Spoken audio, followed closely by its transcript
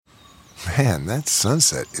Man, that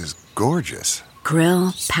sunset is gorgeous.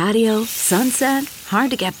 Grill, patio, sunset.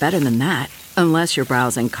 Hard to get better than that. Unless you're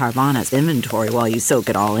browsing Carvana's inventory while you soak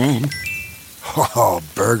it all in. Oh,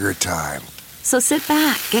 burger time. So sit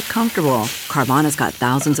back, get comfortable. Carvana's got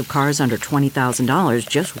thousands of cars under $20,000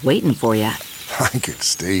 just waiting for you. I could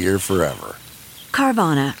stay here forever.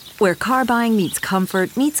 Carvana, where car buying meets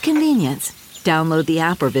comfort meets convenience. Download the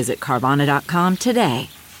app or visit Carvana.com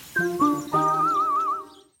today.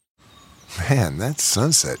 Man, that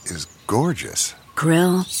sunset is gorgeous.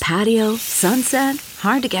 Grill, patio, sunset.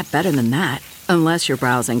 Hard to get better than that. Unless you're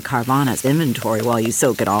browsing Carvana's inventory while you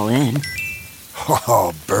soak it all in.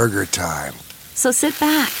 Oh, burger time. So sit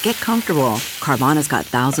back, get comfortable. Carvana's got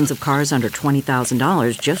thousands of cars under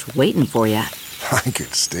 $20,000 just waiting for you. I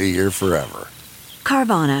could stay here forever.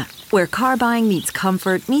 Carvana, where car buying meets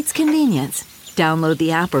comfort meets convenience. Download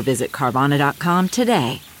the app or visit Carvana.com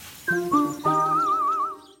today.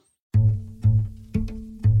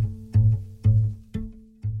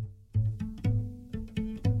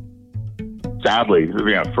 Sadly,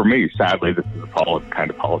 for me, this is a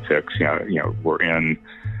kind of politics. We're in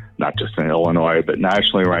not just in Illinois, but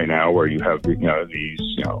nationally right now, where you have these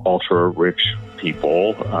ultra rich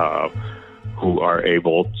people who are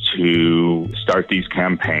able to start these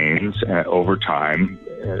campaigns over time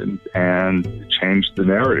and change the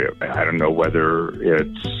narrative. I don't know whether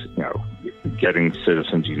it's getting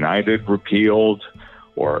Citizens United repealed,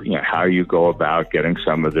 or how you go about getting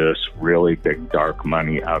some of this really big dark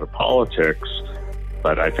money out of politics,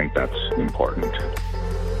 but I think that's important.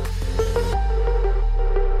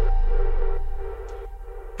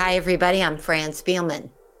 Hi, everybody. I'm Fran Spielman.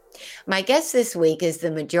 My guest this week is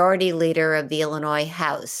the Majority Leader of the Illinois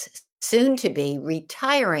House, soon to be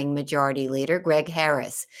retiring Majority Leader Greg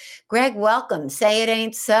Harris. Greg, welcome. Say it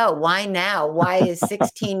ain't so. Why now? Why is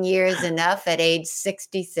 16 years enough at age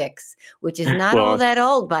 66, which is not all that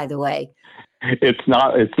old, by the way? It's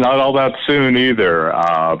not all that soon either.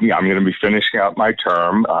 I'm going to be finishing out my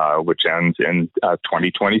term, which ends in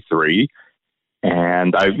 2023.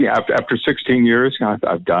 And after 16 years,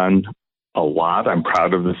 I've done a lot. I'm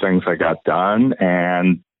proud of the things I got done,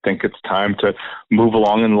 and think it's time to move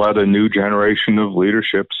along and let a new generation of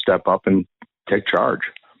leadership step up and take charge.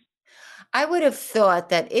 I would have thought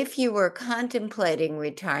that if you were contemplating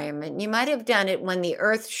retirement, you might have done it when the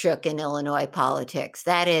earth shook in Illinois politics.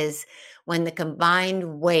 That is, when the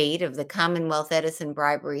combined weight of the Commonwealth Edison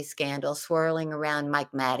bribery scandal swirling around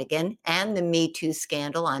Mike Madigan and the Me Too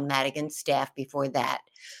scandal on Madigan's staff before that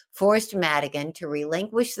forced Madigan to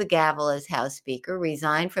relinquish the gavel as House Speaker,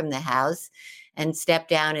 resign from the House, and step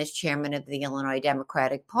down as chairman of the Illinois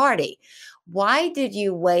Democratic Party. Why did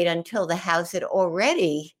you wait until the House had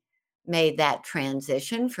already made that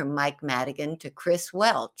transition from Mike Madigan to Chris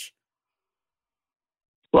Welch?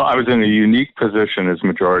 Well, I was in a unique position as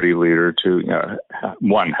Majority Leader to,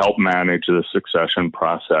 one, help manage the succession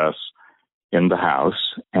process in the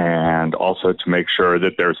House, and also to make sure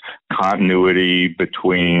that there's continuity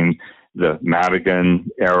between the Madigan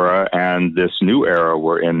era and this new era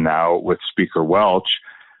we're in now with Speaker Welch,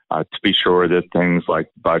 to be sure that things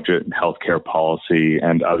like budget and healthcare policy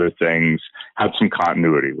and other things had some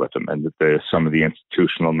continuity with them, and that some of the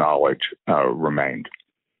institutional knowledge remained.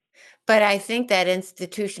 But I think that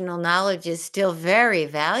institutional knowledge is still very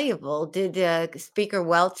valuable. Did Speaker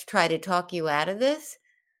Welch try to talk you out of this?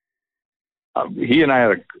 He and I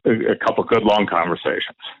had a couple good long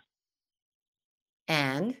conversations.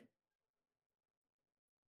 And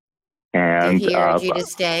did he urge you to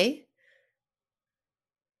stay?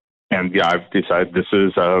 And I've decided this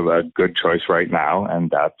is a good choice right now, and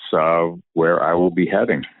that's where I will be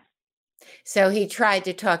heading. So he tried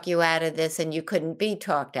to talk you out of this, and you couldn't be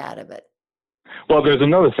talked out of it. Well, there's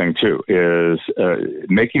another thing, too, is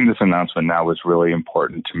making this announcement now was really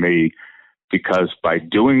important to me, because by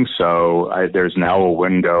doing so, there's now a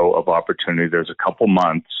window of opportunity. There's a couple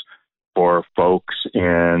months for folks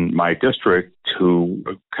in my district who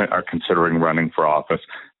are considering running for office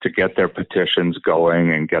to get their petitions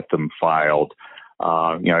going and get them filed.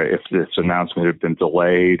 If this announcement had been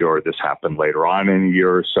delayed or this happened later on in a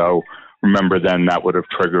year or so, remember then that would have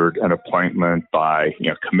triggered an appointment by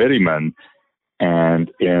committeemen.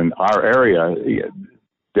 And in our area,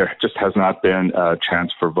 there just has not been a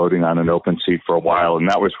chance for voting on an open seat for a while. And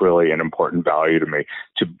that was really an important value to me,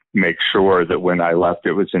 to make sure that when I left,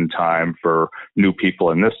 it was in time for new people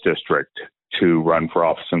in this district to run for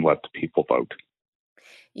office and let the people vote.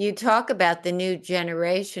 You talk about the new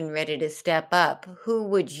generation ready to step up. Who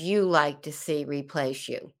would you like to see replace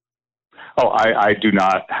you? Oh, I do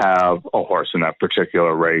not have a horse in that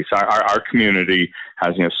particular race. Our community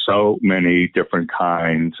has so many different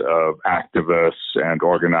kinds of activists and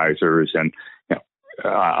organizers, and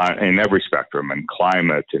in every spectrum, and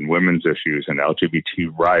climate, and women's issues, and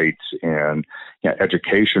LGBT rights, and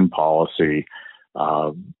education policy.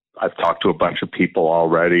 I've talked to a bunch of people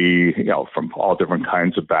already, from all different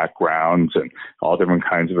kinds of backgrounds and all different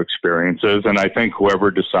kinds of experiences. And I think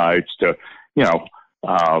whoever decides to,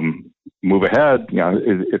 move ahead,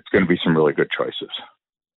 it's going to be some really good choices.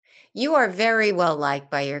 You are very well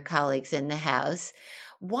liked by your colleagues in the House.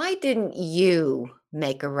 Why didn't you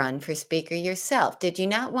make a run for Speaker yourself? Did you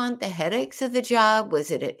not want the headaches of the job?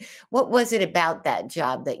 What was it about that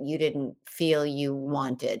job that you didn't feel you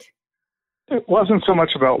wanted? It wasn't so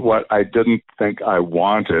much about what I didn't think I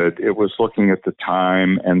wanted. It was looking at the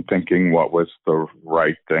time and thinking what was the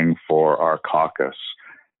right thing for our caucus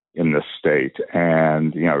in this state.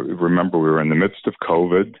 And, remember, we were in the midst of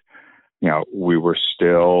COVID. We were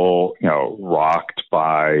still, rocked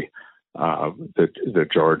by the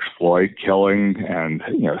George Floyd killing, and,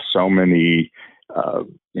 so many,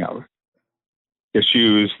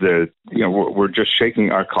 issues that, we're just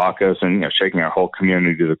shaking our caucus and, shaking our whole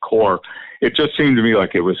community to the core. It just seemed to me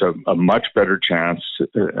like it was a much better chance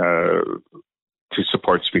to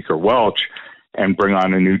support Speaker Welch and bring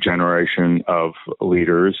on a new generation of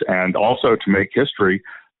leaders, and also to make history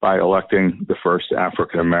by electing the first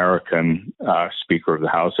African-American Speaker of the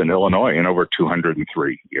House in Illinois in over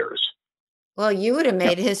 203 years. Well, you would have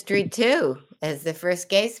made history too, as the first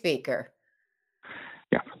gay speaker.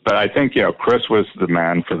 Yeah, but I think, Chris was the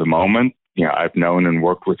man for the moment. I've known and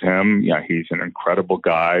worked with him. He's an incredible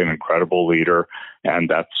guy, an incredible leader, and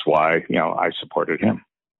that's why, I supported him.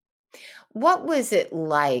 What was it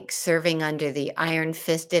like serving under the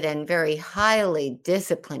iron-fisted and very highly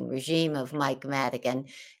disciplined regime of Mike Madigan?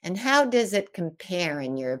 And how does it compare,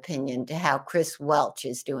 in your opinion, to how Chris Welch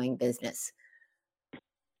is doing business?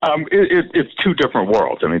 It's two different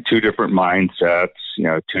worlds. I mean, two different mindsets,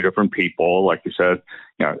 two different people. Like you said,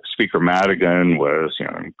 Speaker Madigan was,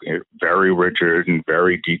 very rigid and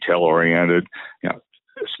very detail-oriented.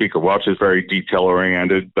 Speaker Welch is very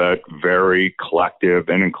detail-oriented, but very collective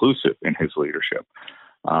and inclusive in his leadership.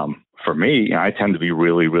 For me, I tend to be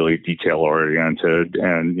really, really detail-oriented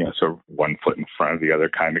and, sort of one foot in front of the other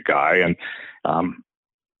kind of guy. And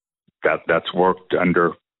that's worked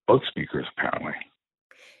under both speakers, apparently.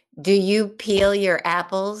 Do you peel your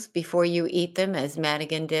apples before you eat them, as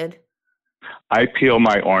Madigan did? I peel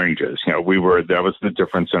my oranges. That was the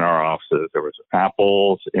difference in our offices. There was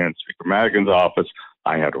apples in Speaker Madigan's office.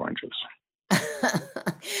 I had oranges.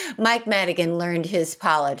 Mike Madigan learned his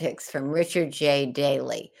politics from Richard J.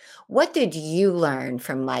 Daley. What did you learn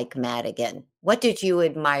from Mike Madigan? What did you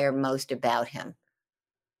admire most about him?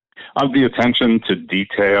 The attention to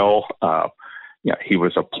detail. He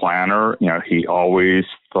was a planner. He always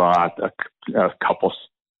thought a couple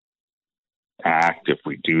act, if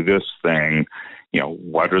we do this thing,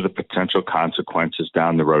 what are the potential consequences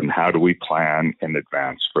down the road, and how do we plan in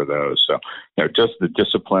advance for those? So, just the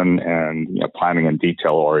discipline and planning and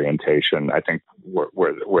detail orientation, I think,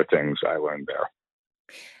 were things I learned there.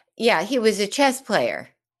 Yeah, he was a chess player.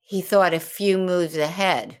 He thought a few moves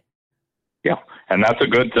ahead. Yeah, and that's a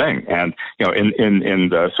good thing. And in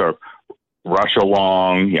the sort of rush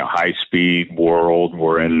along, high-speed world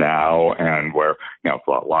we're in now, and where a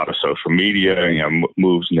lot of social media,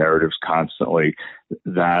 moves narratives constantly.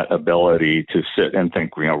 That ability to sit and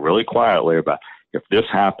think, really quietly about, if this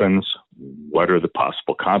happens, what are the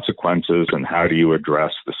possible consequences, and how do you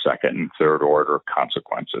address the second and third order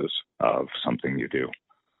consequences of something you do?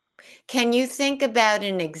 Can you think about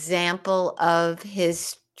an example of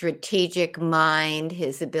his strategic mind,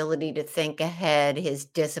 his ability to think ahead, his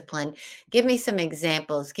discipline? Give me some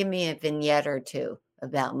examples. Give me a vignette or two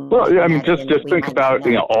about. Well, I mean, just think about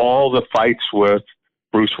all the fights with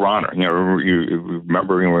Bruce Rauner. You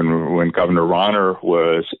remember when Governor Rauner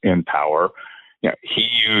was in power, he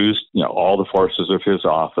used all the forces of his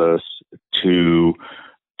office to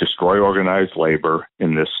destroy organized labor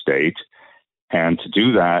in this state. And to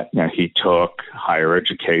do that, he took higher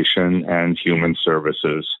education and human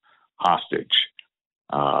services hostage.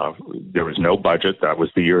 There was no budget. That was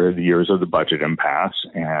the years of the budget impasse,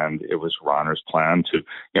 and it was Rauner's plan to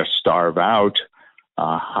starve out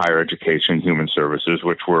higher education, human services,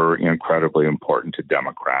 which were incredibly important to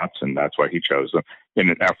Democrats, and that's why he chose them in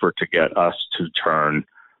an effort to get us to turn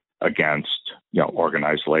against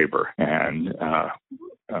organized labor and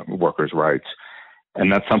workers' rights. And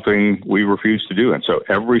that's something we refuse to do. And so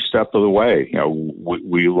every step of the way,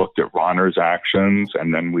 we looked at Rauner's actions,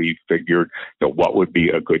 and then we figured what would be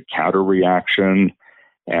a good counter reaction,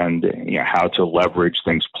 and how to leverage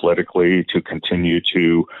things politically to continue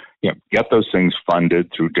to get those things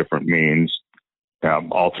funded through different means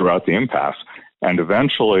all throughout the impasse. And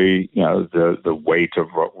eventually, the weight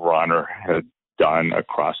of what Rauner had done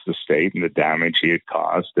across the state and the damage he had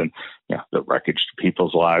caused, and the wreckage to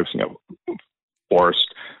people's lives,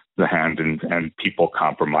 forced the hand, and people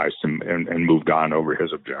compromised and moved on over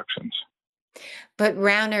his objections. But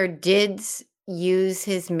Rauner did use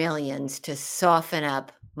his millions to soften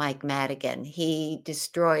up Mike Madigan. He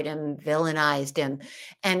destroyed him, villainized him,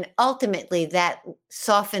 and ultimately that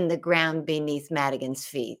softened the ground beneath Madigan's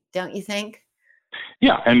feet, don't you think?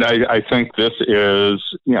 Yeah, and I think this is,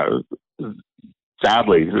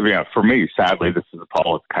 sadly, for me, this is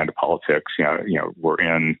a kind of politics. We're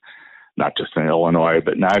in not just in Illinois,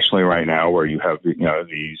 but nationally right now, where you have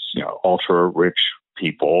these ultra rich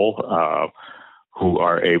people who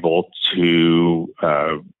are able to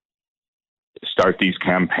start these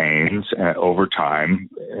campaigns over time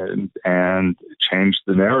and change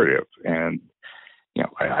the narrative. And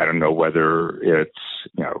I don't know whether it's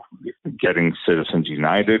getting Citizens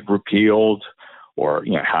United repealed, or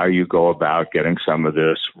how you go about getting some of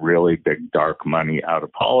this really big dark money out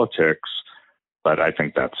of politics, but I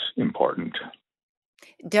think that's important.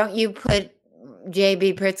 Don't you put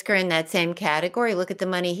J.B. Pritzker in that same category? Look at the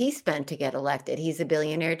money he spent to get elected. He's a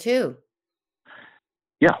billionaire too.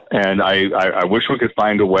 Yeah, and I wish we could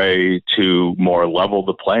find a way to more level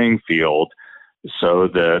the playing field, so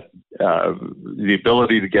that the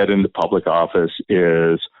ability to get into public office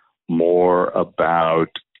is more about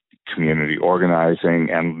community organizing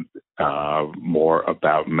and more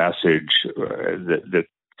about message that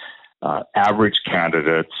average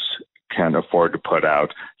candidates can afford to put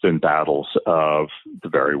out than battles of the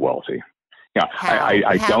very wealthy. Yeah,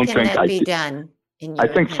 I don't think that be done. I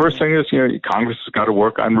think first thing is, Congress has got to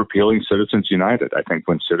work on repealing Citizens United. I think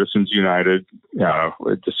when Citizens United,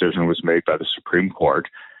 a decision was made by the Supreme Court,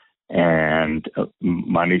 and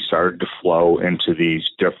money started to flow into these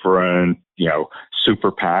different,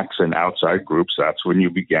 super PACs and outside groups, that's when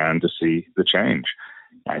you began to see the change.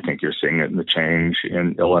 I think you're seeing it in the change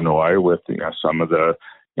in Illinois with some of the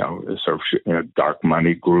dark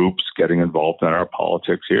money groups getting involved in our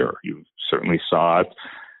politics here. You certainly saw it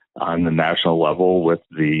on the national level with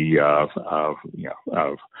the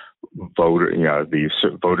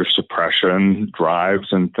voter suppression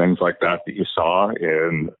drives and things like that you saw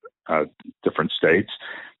in different states.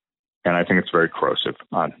 And I think it's very corrosive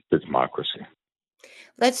on the democracy.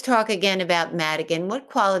 Let's talk again about Madigan. What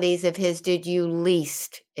qualities of his did you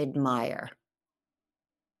least admire?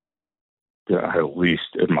 I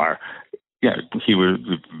least admire. Yeah, he was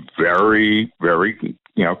very, very,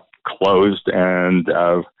 closed and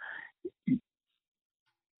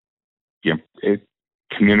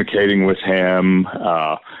communicating with him.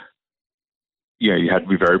 You had to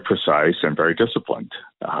be very precise and very disciplined.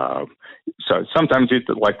 So sometimes you'd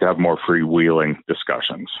like to have more freewheeling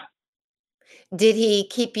discussions. Did he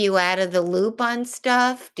keep you out of the loop on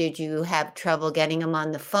stuff? Did you have trouble getting him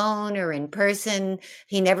on the phone or in person?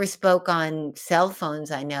 He never spoke on cell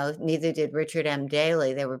phones, I know. Neither did Richard M.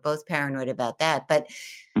 Daley. They were both paranoid about that. But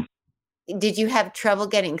did you have trouble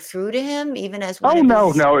getting through to him, even as one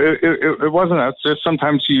No, it wasn't that. Just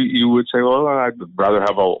sometimes you would say, well, I'd rather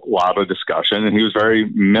have a lot of discussion, and he was very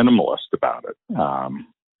minimalist about it.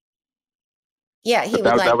 Yeah,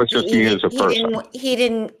 that was just me as a person.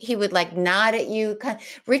 He would like nod at you.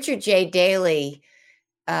 Richard J. Daley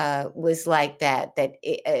was like that.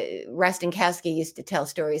 Rostenkowski used to tell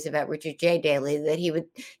stories about Richard J. Daley that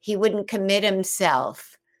he wouldn't commit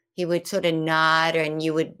himself. He would sort of nod, and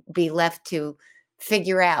you would be left to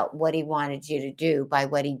figure out what he wanted you to do by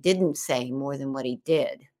what he didn't say more than what he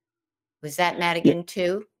did. Was that Madigan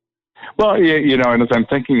too? Well, and as I'm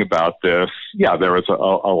thinking about this, there was a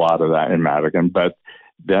lot of that in Madigan. But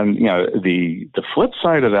then, the flip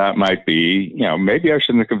side of that might be, maybe I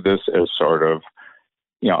should think of this as sort of,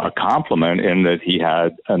 a compliment, in that he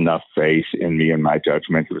had enough faith in me and my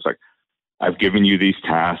judgment. He was like, I've given you these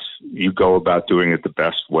tasks. You go about doing it the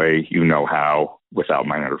best way you know how, without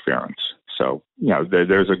my interference. So,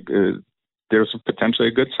 there's potentially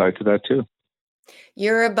a good side to that too.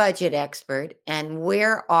 You're a budget expert, and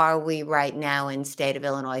where are we right now in state of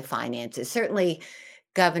Illinois finances? Certainly,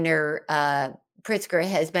 Governor Pritzker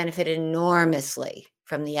has benefited enormously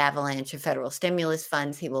from the avalanche of federal stimulus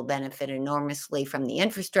funds. He will benefit enormously from the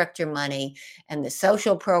infrastructure money and the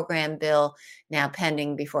social program bill now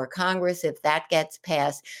pending before Congress, if that gets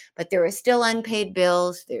passed. But there are still unpaid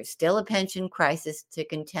bills. There's still a pension crisis to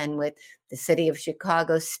contend with. The city of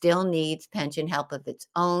Chicago still needs pension help of its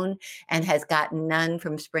own and has gotten none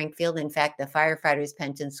from Springfield. In fact, the firefighters'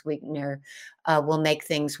 pension sweetener will make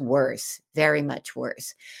things worse, very much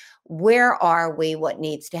worse. Where are we? What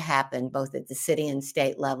needs to happen, both at the city and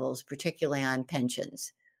state levels, particularly on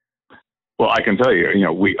pensions? Well, I can tell you,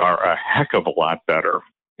 we are a heck of a lot better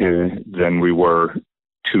than we were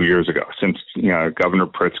 2 years ago. Since, Governor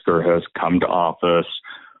Pritzker has come to office,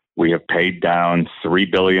 we have paid down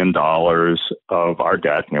 $3 billion of our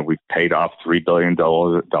debt. We've paid off $3 billion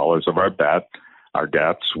of our debt. Our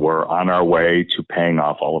debts. We're on our way to paying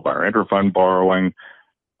off all of our interfund borrowing.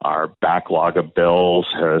 Our backlog of bills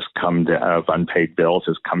of unpaid bills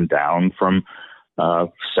has come down from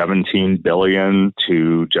 $17 billion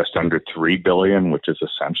to just under $3 billion, which is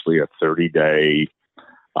essentially a 30-day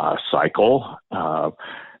cycle.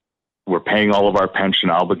 We're paying all of our pension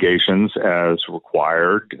obligations as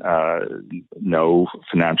required. No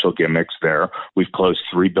financial gimmicks there. We've closed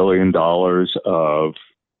 $3 billion of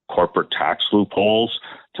corporate tax loopholes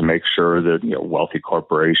to make sure that wealthy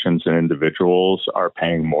corporations and individuals are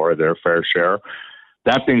paying more of their fair share.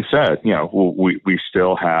 That being said, we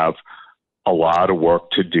still have a lot of work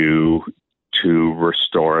to do to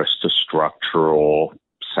restore us to structural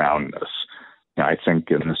soundness. I think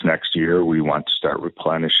in this next year, we want to start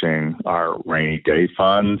replenishing our rainy day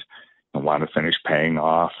fund and want to finish paying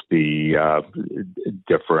off the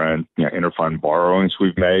different interfund borrowings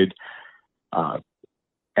we've made.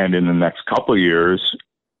 And in the next couple of years,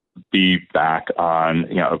 be back on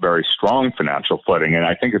a very strong financial footing. And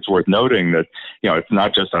I think it's worth noting that it's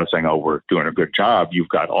not just us saying, oh, we're doing a good job. You've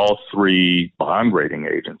got all three bond rating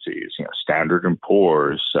agencies, Standard &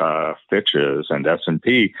 Poor's, Fitch's, and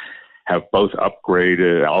S&P have both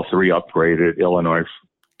upgraded, all three upgraded Illinois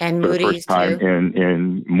and for Moody's the first time too.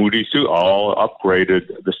 in Moody's too, all upgraded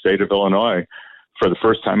the state of Illinois for the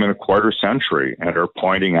first time in a quarter century and are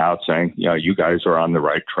pointing out saying, you guys are on the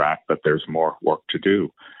right track, but there's more work to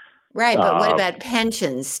do. Right, but what about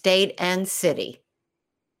pensions, state and city?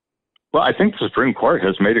 Well, I think the Supreme Court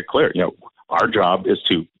has made it clear. Our job is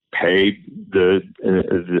to pay the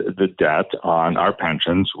debt on our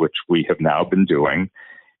pensions, which we have now been doing,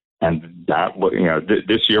 and that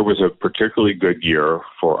this year was a particularly good year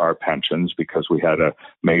for our pensions because we had a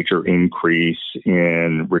major increase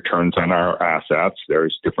in returns on our assets.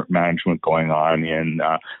 There's different management going on in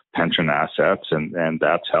pension assets, and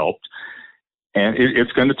that's helped. And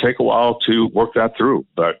it's going to take a while to work that through,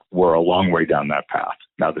 but we're a long way down that path.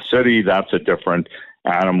 Now, the city, that's a different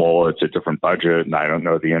animal. It's a different budget, and I don't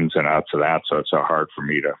know the ins and outs of that, so it's hard for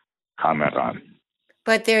me to comment on.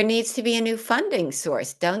 But there needs to be a new funding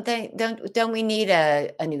source, don't they? Don't we need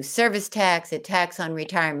a new service tax, a tax on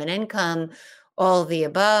retirement income, all the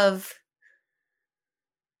above?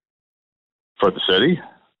 For the city?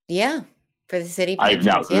 Yeah, for the city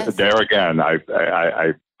pensions, yes. There again,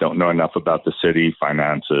 I don't know enough about the city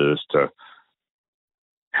finances to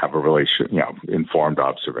have a really informed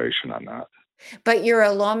observation on that. But you're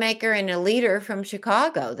a lawmaker and a leader from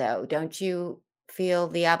Chicago, though. Don't you feel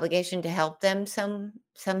the obligation to help them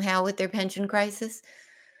somehow with their pension crisis?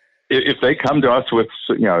 If they come to us with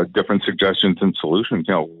different suggestions and solutions,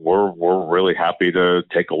 we're really happy to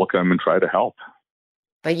take a look at them and try to help.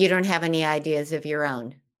 But you don't have any ideas of your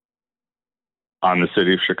own? On the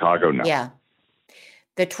city of Chicago, no. Yeah.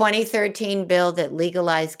 The 2013 bill that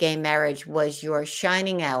legalized gay marriage was your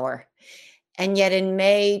shining hour. And yet in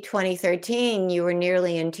May 2013, you were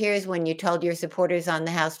nearly in tears when you told your supporters on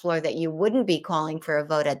the House floor that you wouldn't be calling for a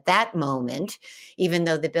vote at that moment, even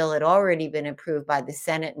though the bill had already been approved by the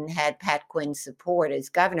Senate and had Pat Quinn's support as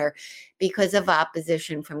governor, because of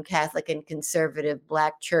opposition from Catholic and conservative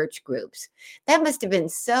Black church groups. That must have been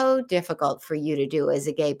so difficult for you to do as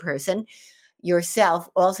a gay person yourself,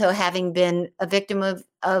 also having been a victim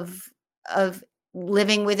of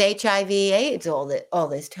living with HIV/AIDS all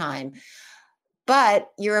this time.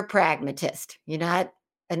 But you're a pragmatist. You're not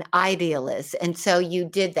an idealist. And so you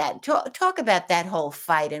did that. Talk about that whole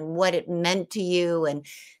fight and what it meant to you and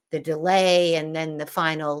the delay and then the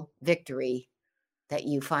final victory that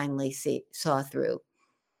you finally saw through.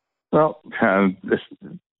 Well,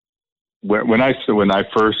 when I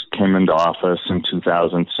first came into office in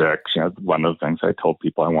 2006, one of the things I told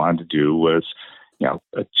people I wanted to do was,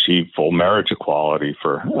 achieve full marriage equality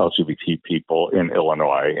for LGBT people in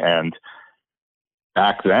Illinois. And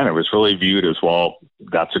back then, it was really viewed as, well,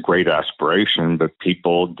 that's a great aspiration, but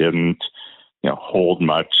people didn't hold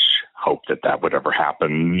much hope that that would ever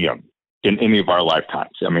happen, in any of our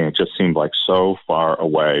lifetimes. I mean, it just seemed like so far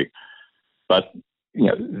away. But,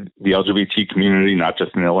 the LGBT community, not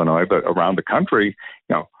just in Illinois, but around the country,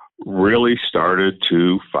 really started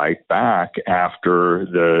to fight back after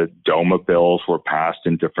the DOMA bills were passed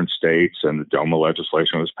in different states and the DOMA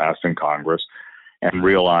legislation was passed in Congress, and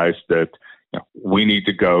realized that we need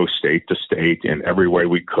to go state to state in every way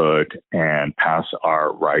we could and pass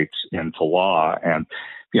our rights into law. And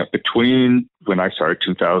between when I started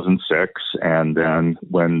 2006 and then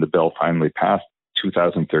when the bill finally passed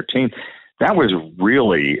 2013, that was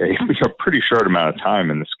really a pretty short amount of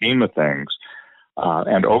time in the scheme of things.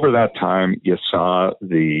 And over that time, you saw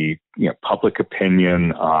the public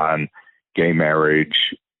opinion on gay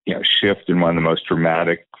marriage shift in one of the most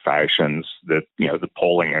dramatic fashions that the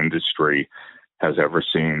polling industry has ever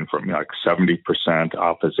seen, from like 70%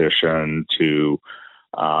 opposition to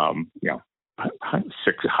high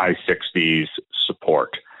 60s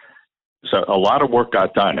support. So a lot of work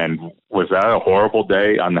got done. And was that a horrible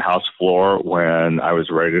day on the House floor when I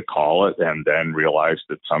was ready to call it and then realized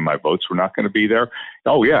that some of my votes were not going to be there?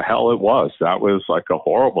 Oh yeah, hell it was. That was like a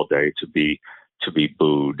horrible day to be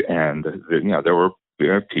booed. And there were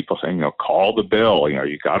people saying, call the bill,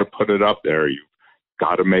 you got to put it up there. You've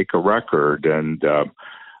got to make a record. And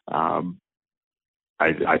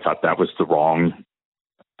I thought that was the wrong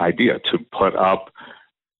idea, to put up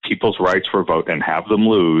people's rights for a vote and have them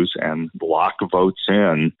lose and lock votes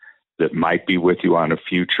in that might be with you on a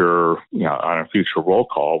future roll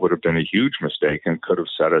call would have been a huge mistake and could have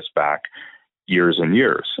set us back years and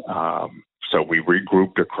years. So we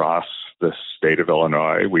regrouped across the state of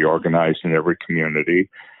Illinois. We organized in every community,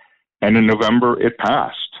 and in November it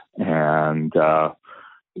passed. And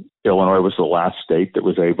Illinois was the last state that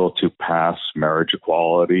was able to pass marriage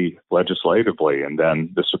equality legislatively, and then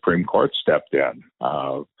the Supreme Court stepped in.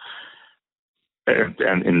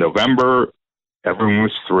 And in November, everyone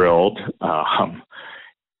was thrilled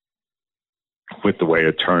with the way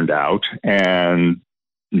it turned out. And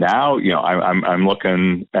now, I'm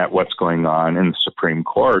looking at what's going on in the Supreme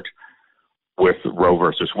Court with Roe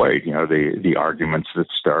versus Wade. The arguments that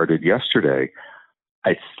started yesterday.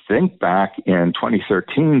 I think back in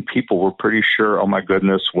 2013, people were pretty sure, oh my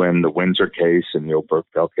goodness, when the Windsor case and the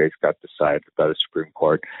Obergefell case got decided by the Supreme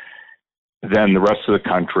Court, then the rest of the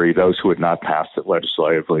country, those who had not passed it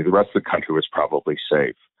legislatively, the rest of the country was probably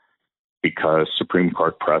safe because Supreme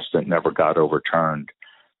Court precedent never got overturned.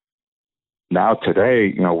 Now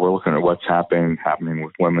today, we're looking at what's happening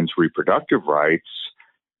with women's reproductive rights.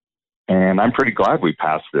 And I'm pretty glad we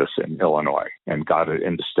passed this in Illinois and got it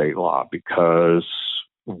into state law, because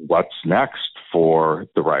what's next for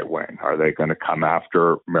the right wing? Are they going to come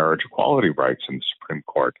after marriage equality rights in the Supreme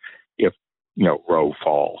Court if, Roe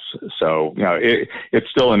falls? So, it's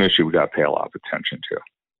still an issue we got to pay a lot of attention to.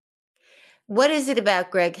 What is it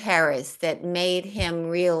about Greg Harris that made him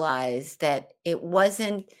realize that it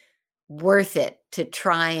wasn't worth it to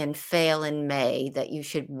try and fail in May, that you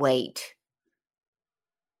should wait?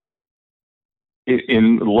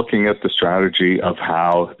 In looking at the strategy of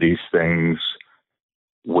how these things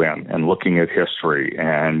win and looking at history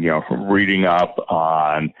and, reading up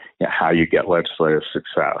on how you get legislative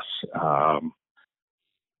success.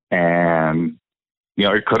 And,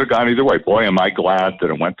 it could have gone either way. Boy, am I glad that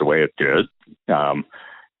it went the way it did. And,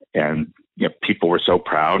 people were so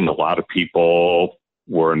proud and a lot of people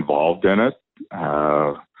were involved in it.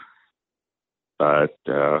 But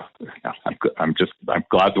I'm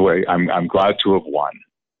glad I'm glad to have won.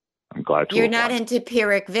 I'm glad to. You're not into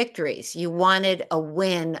Pyrrhic victories. You wanted a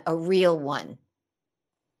win, a real one.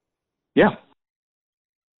 Yeah.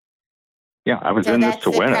 Yeah, I was in this to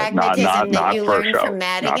win it, not you for learned show. from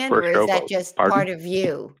Madigan, or is that just part of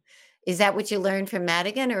you? Is that what you learned from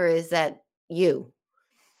Madigan, or is that you?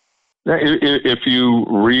 If you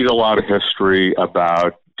read a lot of history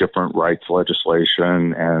about different rights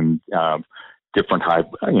legislation and different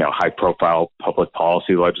high-profile public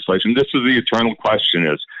policy legislation, this is the eternal question: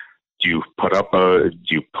 is do you put up a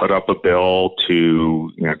bill to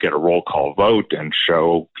get a roll call vote and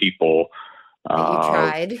show people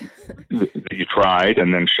that you tried,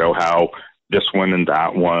 and then show how this one and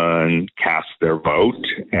that one cast their vote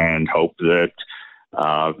and hope that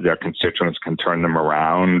their constituents can turn them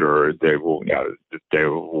around, or they will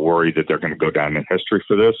they're worried that they're going to go down in history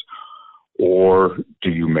for this? Or do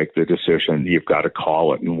you make the decision you've got to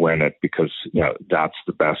call it and win it because that's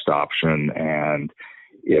the best option and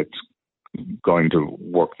it's going to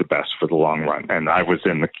work the best for the long run? And I was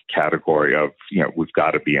in the category of we've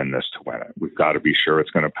got to be in this to win it. We've got to be sure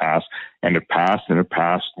it's going to pass, and it passed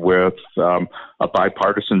with a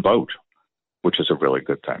bipartisan vote. which is a really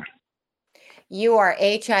good thing. You are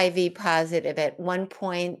HIV positive at one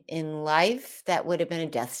point in life. That would have been a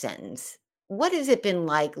death sentence. What has it been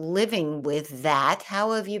like living with that?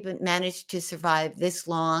 How have you managed to survive this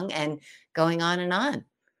long and going on and on?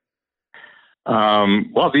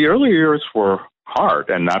 Well, the early years were hard,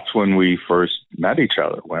 and that's when we first met each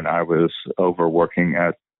other, when I was over working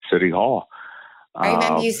at City Hall. I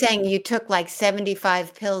remember Um, you saying you took like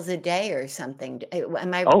 75 pills a day or something.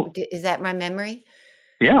 oh, Is that my memory?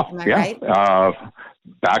 yeah, Am I yeah. right?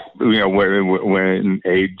 Back, when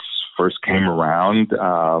AIDS first came around,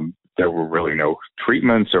 there were really no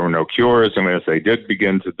treatments, there were no cures. I mean, as they did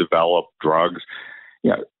begin to develop drugs,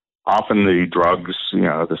 you know, often the drugs,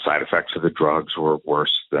 the side effects of the drugs were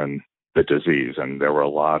worse than the disease, and there were a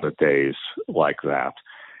lot of days like that.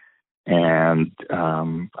 And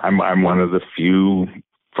I'm one of the few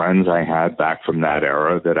friends I had back from that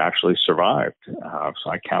era that actually survived. So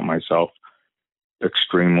I count myself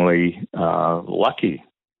extremely lucky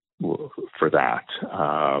for that.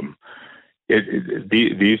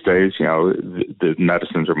 These days, the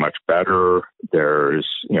medicines are much better. There's,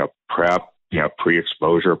 PrEP,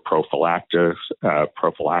 pre-exposure prophylaxis,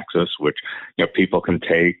 which, people can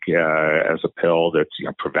take as a pill that's,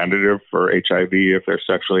 preventative for HIV if they're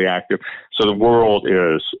sexually active. So the world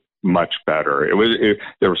is much better.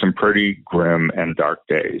 There were some pretty grim and dark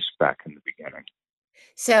days back in the beginning.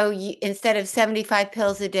 So instead of 75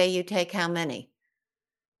 pills a day, you take how many?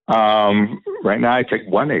 Right now I take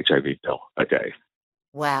one HIV pill a day.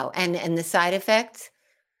 Wow. And the side effects?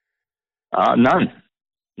 None.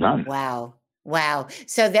 Wow. Wow.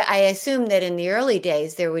 So I assume that in the early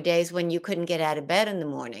days, there were days when you couldn't get out of bed in the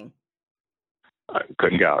morning. I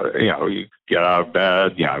couldn't get out, you get out of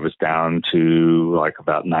bed. I was down to like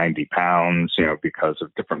about 90 pounds, because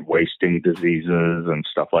of different wasting diseases and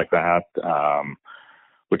stuff like that.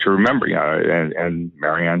 Which I remember, and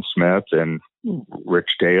Marianne Smith and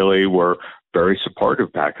Rich Daly were very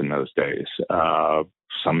supportive back in those days.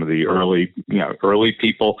 Some of the early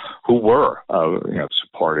people who were,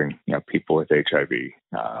 supporting, people with HIV,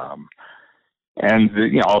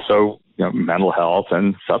 and also, mental health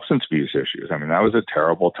and substance abuse issues. I mean, that was a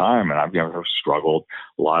terrible time, and I've struggled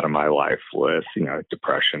a lot of my life with,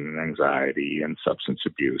 depression and anxiety and substance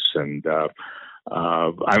abuse, and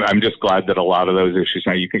I'm just glad that a lot of those issues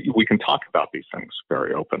now we can talk about these things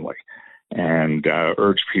very openly, and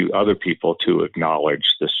urge other people to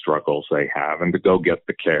acknowledge the struggles they have and to go get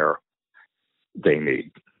the care they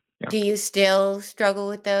need. Yeah. Do you still struggle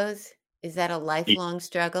with those? Is that a lifelong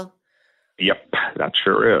struggle? Yep, that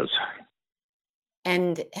sure is.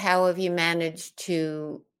 And how have you managed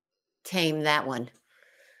to tame that one?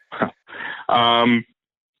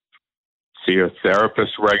 See a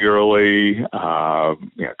therapist regularly,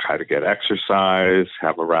 try to get exercise,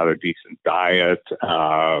 have a rather decent diet,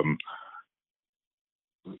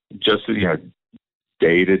 just,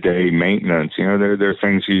 day-to-day maintenance. There are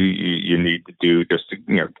things you need to do just to,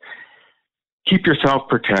 keep yourself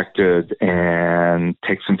protected and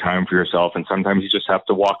take some time for yourself. And sometimes you just have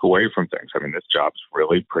to walk away from things. I mean, this job's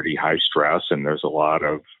really pretty high stress, and there's a lot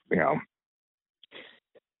of,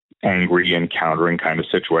 angry encountering kind of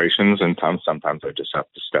situations. And sometimes I just have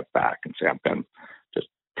to step back and say, I'm going to just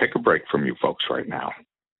take a break from you folks right now.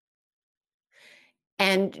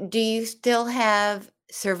 And do you still have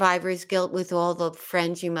survivor's guilt with all the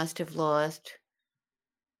friends you must have lost?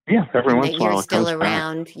 Yeah, every And once that in a while you're it still comes back.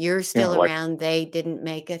 around. You're still Like, around. They didn't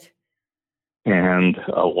make it. and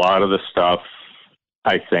a lot of the stuff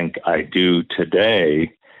I think I do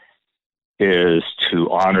today is to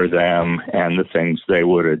honor them and the things they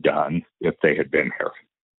would have done if they had been here.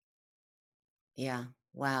 Yeah.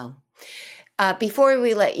 Wow. Before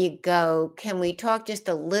we let you go, can we talk just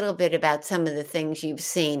a little bit about some of the things you've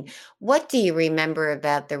seen? What do you remember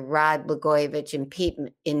about the Rod Blagojevich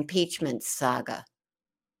impeachment saga?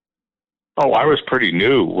 Oh, I was pretty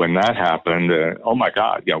new when that happened. Oh my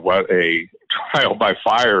God, what a trial by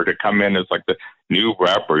fire to come in as like the new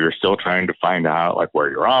rep, where you're still trying to find out like where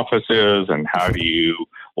your office is and how do you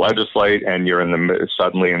legislate, and you're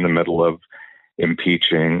suddenly in the middle of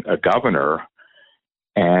impeaching a governor.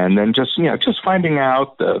 And then just finding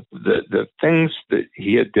out the things that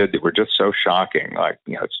he had did that were just so shocking, like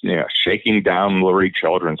shaking down Lurie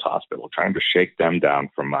Children's Hospital, trying to shake them down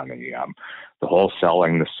for money, the whole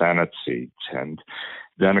selling the Senate seats, and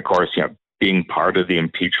then of course being part of the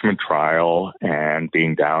impeachment trial and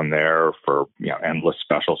being down there for endless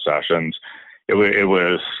special sessions. It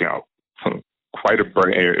was quite a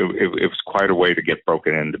it was quite a way to get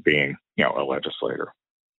broken into being a legislator.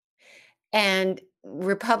 And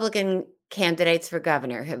Republican candidates for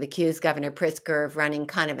governor have accused Governor Pritzker of running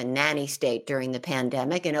kind of a nanny state during the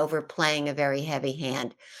pandemic and overplaying a very heavy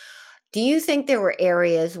hand. Do you think there were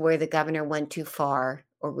areas where the governor went too far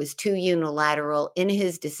or was too unilateral in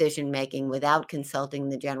his decision making without consulting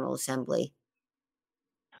the General Assembly?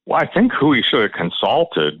 Well, I think who he should have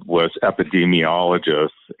consulted was epidemiologists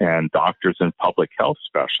and doctors and public health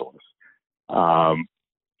specialists. Um,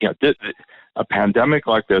 a pandemic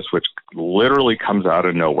like this, which literally comes out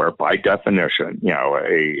of nowhere by definition,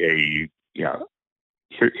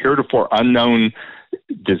 heretofore unknown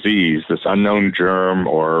disease, this unknown germ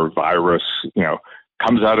or virus,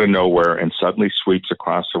 comes out of nowhere and suddenly sweeps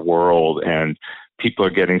across the world, and people are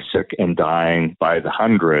getting sick and dying by the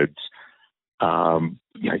hundreds.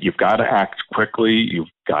 You've got to act quickly. You've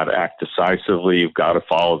got to act decisively. You've got to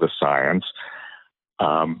follow the science.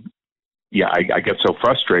 I get so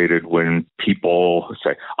frustrated when people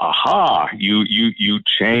say, "Aha, you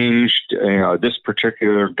changed this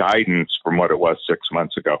particular guidance from what it was 6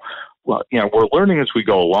 months ago." Well, we're learning as we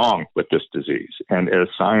go along with this disease, and as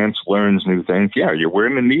science learns new things, we're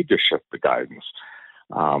going to need to shift the guidance.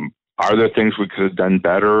 Are there things we could have done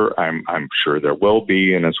better? I'm sure there will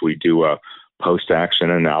be, and as we do a post-action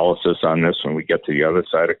analysis on this when we get to the other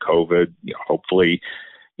side of COVID, hopefully,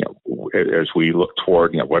 as we look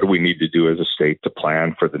toward, what do we need to do as a state to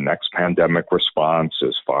plan for the next pandemic response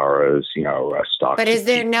as far as, stock. But is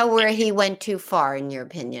there nowhere he went too far, in your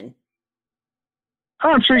opinion?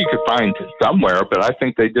 I'm sure you could find somewhere, but I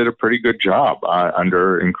think they did a pretty good job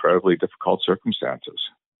under incredibly difficult circumstances.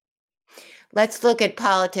 Let's look at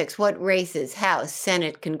politics. What races, House,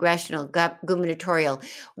 Senate, congressional, gubernatorial?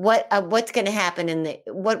 What's going to happen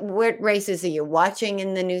what races are you watching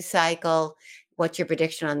in the news cycle? What's your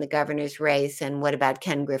prediction on the governor's race? And what about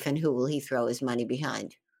Ken Griffin? Who will he throw his money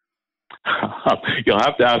behind? You'll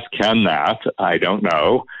have to ask Ken that. I don't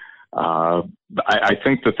know. I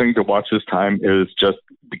think the thing to watch this time is just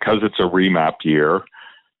because it's a remap year,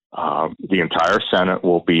 the entire Senate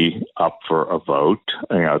will be up for a vote.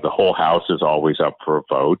 The whole House is always up for a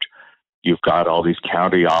vote. You've got all these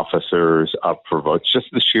county officers up for votes, just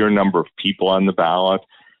the sheer number of people on the ballot,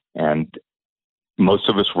 and most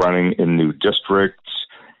of us running in new districts,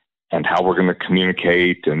 and how we're going to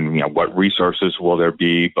communicate, and what resources will there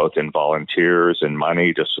be, both in volunteers and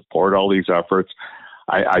money to support all these efforts.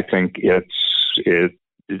 I think there's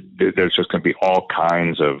just going to be all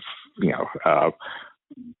kinds of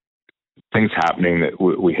things happening that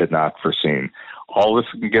we had not foreseen. All this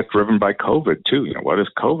can get driven by COVID too. What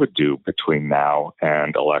does COVID do between now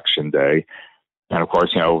and Election Day? And of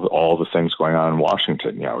course, all the things going on in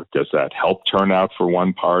Washington, does that help turnout for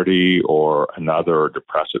one party or another, or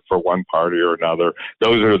depress it for one party or another?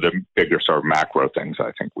 Those are the bigger sort of macro things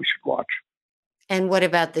I think we should watch. And what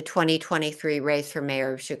about the 2023 race for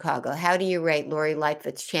mayor of Chicago? How do you rate Lori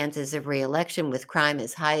Lightfoot's chances of reelection with crime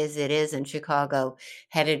as high as it is in Chicago,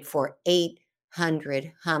 headed for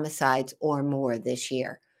 800 homicides or more this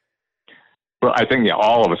year? Well, I think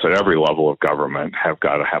all of us at every level of government have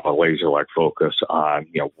got to have a laser-like focus on,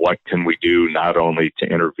 what can we do not only to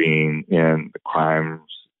intervene in the crimes,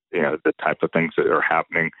 the type of things that are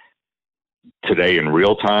happening today in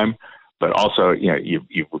real time, but also,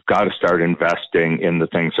 you've got to start investing in the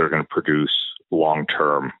things that are going to produce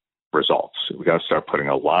long-term results. We've got to start putting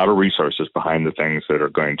a lot of resources behind the things that are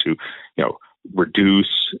going to,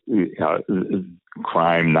 reduce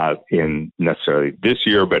crime, not in necessarily this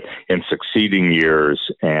year, but in succeeding years,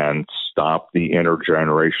 and stop the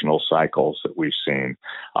intergenerational cycles that we've seen.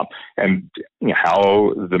 And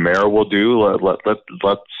how the mayor will do,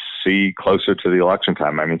 let's see closer to the election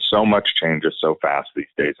time. I mean, so much changes so fast these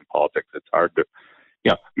days in politics. It's hard to,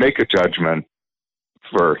 make a judgment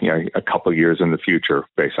for, a couple of years in the future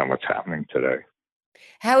based on what's happening today.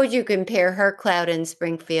 How would you compare her clout in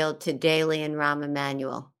Springfield to Daley and Rahm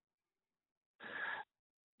Emanuel?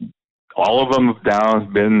 All of them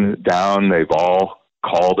have been down. They've all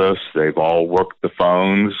called us. They've all worked the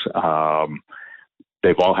phones.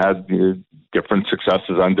 They've all had different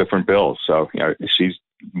successes on different bills. So, she's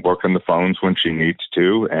working the phones when she needs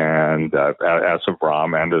to. And as of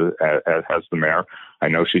Rahm and as the mayor, I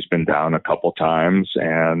know she's been down a couple times.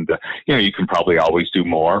 And, you can probably always do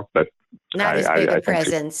more, but not as big a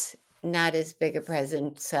presence. Not as big a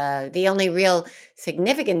presence. The only real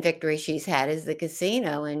significant victory she's had is the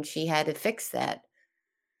casino, and she had to fix that.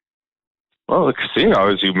 Well, the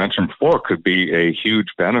casino, as you mentioned before, could be a huge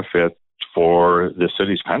benefit for the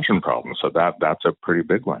city's pension problem. So that's a pretty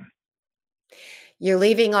big one. You're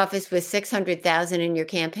leaving office with $600,000 in your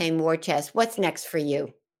campaign war chest. What's next for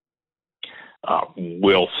you?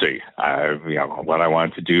 We'll see. What I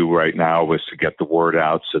wanted to do right now was to get the word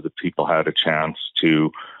out so that people had a chance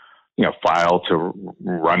to, file to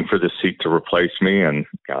run for the seat to replace me. And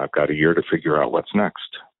I've got a year to figure out what's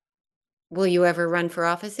next. Will you ever run for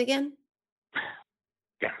office again?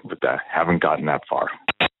 Yeah, but haven't gotten that far.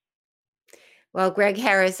 Well, Greg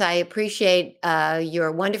Harris, I appreciate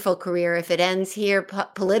your wonderful career. If it ends here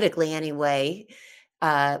politically anyway,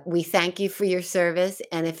 we thank you for your service.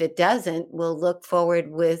 And if it doesn't, we'll look forward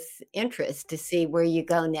with interest to see where you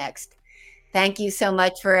go next. Thank you so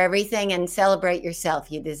much for everything, and celebrate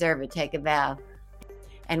yourself. You deserve it. Take a bow.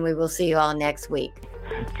 And we will see you all next week.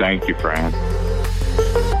 Thank you, Fran.